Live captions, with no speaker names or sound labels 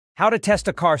How to test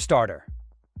a car starter.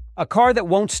 A car that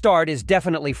won't start is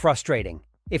definitely frustrating.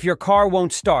 If your car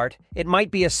won't start, it might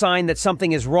be a sign that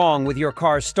something is wrong with your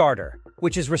car's starter,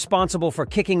 which is responsible for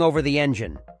kicking over the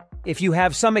engine. If you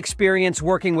have some experience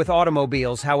working with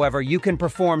automobiles, however, you can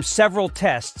perform several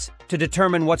tests to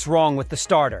determine what's wrong with the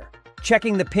starter.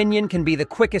 Checking the pinion can be the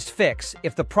quickest fix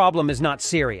if the problem is not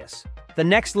serious. The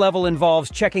next level involves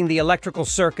checking the electrical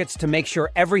circuits to make sure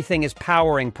everything is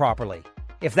powering properly.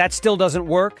 If that still doesn't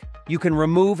work, you can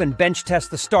remove and bench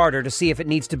test the starter to see if it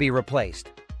needs to be replaced.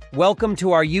 Welcome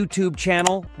to our YouTube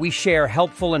channel. We share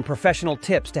helpful and professional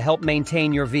tips to help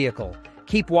maintain your vehicle.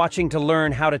 Keep watching to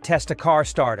learn how to test a car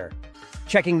starter.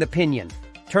 Checking the pinion.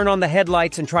 Turn on the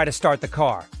headlights and try to start the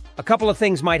car. A couple of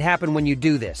things might happen when you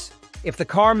do this. If the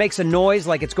car makes a noise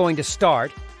like it's going to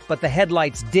start, but the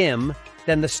headlights dim,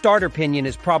 then the starter pinion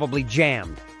is probably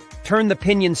jammed. Turn the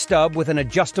pinion stub with an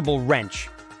adjustable wrench.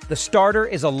 The starter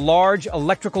is a large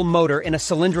electrical motor in a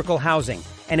cylindrical housing,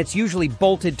 and it's usually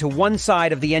bolted to one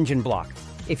side of the engine block.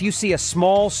 If you see a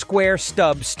small, square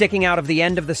stub sticking out of the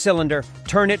end of the cylinder,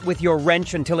 turn it with your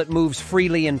wrench until it moves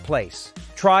freely in place.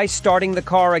 Try starting the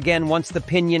car again once the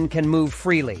pinion can move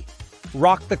freely.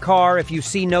 Rock the car if you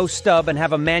see no stub and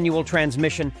have a manual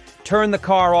transmission. Turn the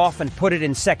car off and put it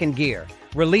in second gear.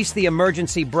 Release the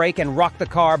emergency brake and rock the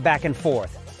car back and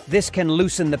forth. This can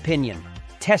loosen the pinion.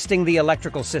 Testing the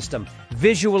electrical system.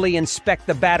 Visually inspect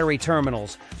the battery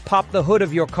terminals. Pop the hood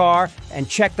of your car and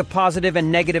check the positive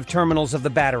and negative terminals of the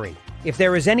battery. If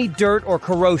there is any dirt or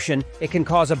corrosion, it can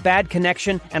cause a bad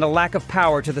connection and a lack of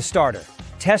power to the starter.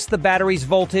 Test the battery's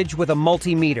voltage with a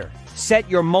multimeter. Set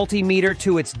your multimeter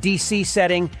to its DC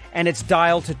setting and its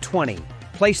dial to 20.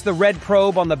 Place the red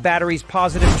probe on the battery's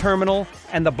positive terminal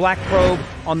and the black probe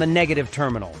on the negative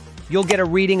terminal. You'll get a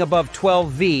reading above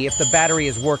 12V if the battery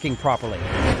is working properly.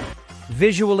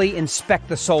 Visually inspect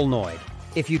the solenoid.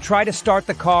 If you try to start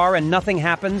the car and nothing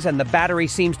happens and the battery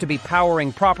seems to be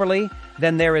powering properly,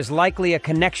 then there is likely a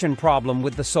connection problem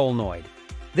with the solenoid.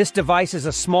 This device is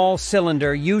a small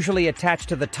cylinder usually attached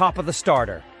to the top of the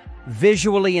starter.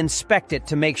 Visually inspect it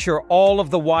to make sure all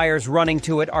of the wires running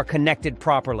to it are connected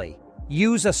properly.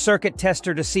 Use a circuit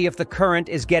tester to see if the current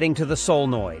is getting to the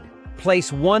solenoid.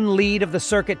 Place one lead of the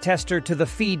circuit tester to the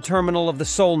feed terminal of the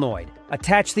solenoid.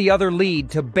 Attach the other lead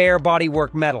to bare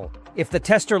bodywork metal. If the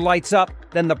tester lights up,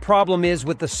 then the problem is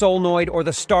with the solenoid or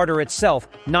the starter itself,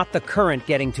 not the current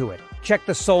getting to it. Check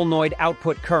the solenoid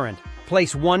output current.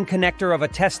 Place one connector of a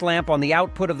test lamp on the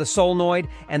output of the solenoid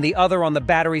and the other on the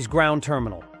battery's ground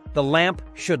terminal. The lamp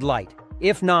should light.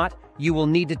 If not, you will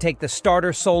need to take the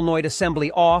starter solenoid assembly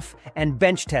off and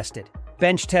bench test it.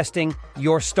 Bench testing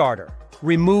your starter.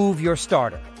 Remove your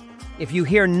starter. If you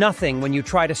hear nothing when you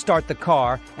try to start the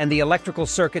car and the electrical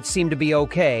circuits seem to be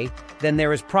okay, then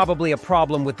there is probably a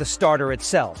problem with the starter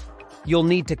itself. You'll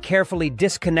need to carefully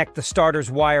disconnect the starter's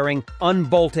wiring,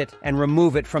 unbolt it, and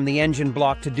remove it from the engine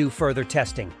block to do further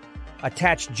testing.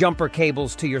 Attach jumper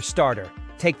cables to your starter.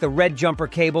 Take the red jumper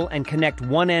cable and connect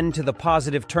one end to the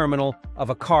positive terminal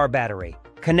of a car battery.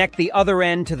 Connect the other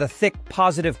end to the thick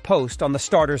positive post on the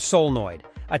starter's solenoid.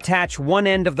 Attach one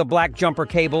end of the black jumper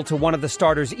cable to one of the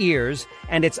starter's ears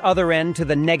and its other end to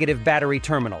the negative battery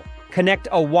terminal. Connect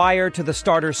a wire to the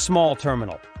starter's small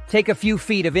terminal. Take a few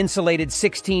feet of insulated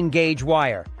 16-gauge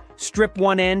wire. Strip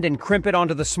one end and crimp it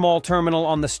onto the small terminal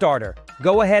on the starter.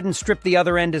 Go ahead and strip the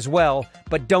other end as well,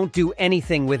 but don't do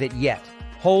anything with it yet.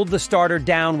 Hold the starter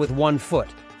down with one foot.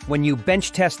 When you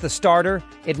bench test the starter,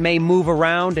 it may move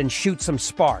around and shoot some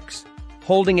sparks.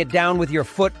 Holding it down with your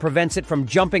foot prevents it from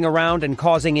jumping around and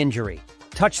causing injury.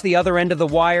 Touch the other end of the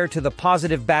wire to the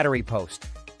positive battery post.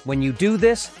 When you do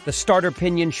this, the starter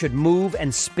pinion should move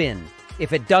and spin.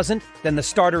 If it doesn't, then the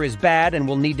starter is bad and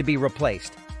will need to be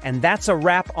replaced. And that's a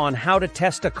wrap on how to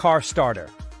test a car starter.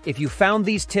 If you found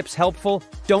these tips helpful,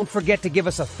 don't forget to give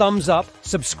us a thumbs up,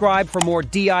 subscribe for more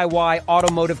DIY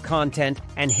automotive content,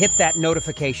 and hit that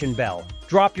notification bell.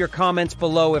 Drop your comments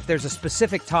below if there's a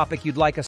specific topic you'd like us